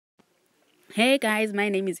Hey guys, my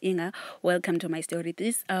name is Inga. Welcome to my story.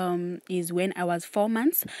 This is when I was 4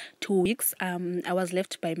 months, 2 weeks. I was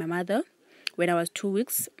left by my mother when I was 2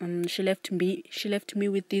 weeks. She left me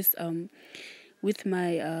with this with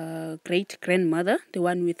my great grandmother, the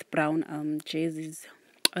one with brown jerseys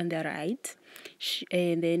on the right.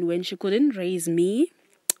 And then when she couldn't raise me,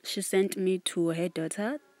 she sent me to her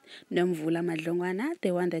daughter, Nomvula Madlongwana,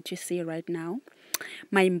 the one that you see right now,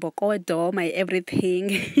 my mbokodo, my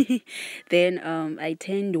everything. Then I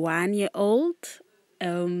turned 1 year old.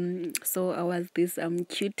 So I was this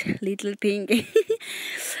cute little thing.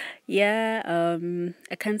 Yeah,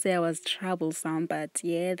 I can't say I was troublesome, but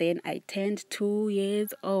yeah, then I turned 2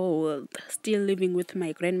 years old, still living with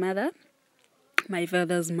my grandmother, my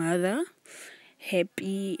father's mother,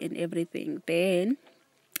 happy and everything. Then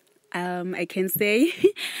I can say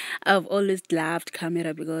I've always loved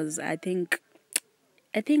camera because I think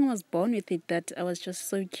I was born with it, that I was just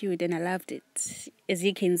so cute and I loved it. As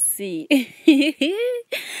you can see.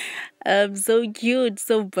 So cute,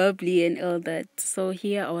 so bubbly and all that. So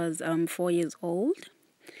here I was 4 years old,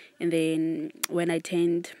 and then when I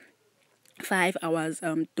turned 5, I was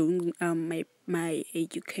doing my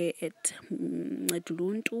AUK at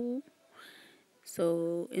Tuluntu.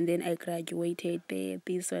 So, and then I graduated there.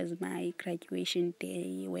 This was my graduation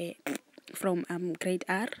day where from grade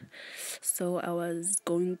R. So I was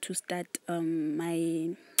going to start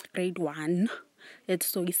my grade 1 at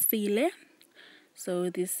Soisile. So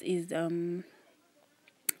this is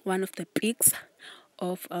one of the peaks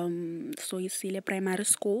of Soisile Primary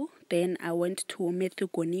School. Then I went to Matthew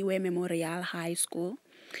Goniwe Memorial High School.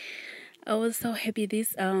 I was so happy.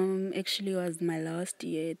 This actually was my last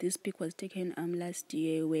year. This pic was taken last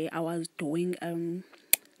year where I was doing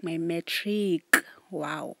my matric.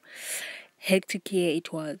 Wow. Hectic year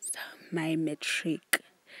it was, my matric.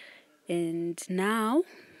 And now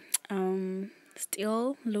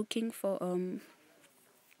still looking for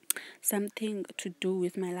something to do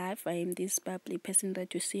with my life. I am this bubbly person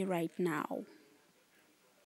that you see right now.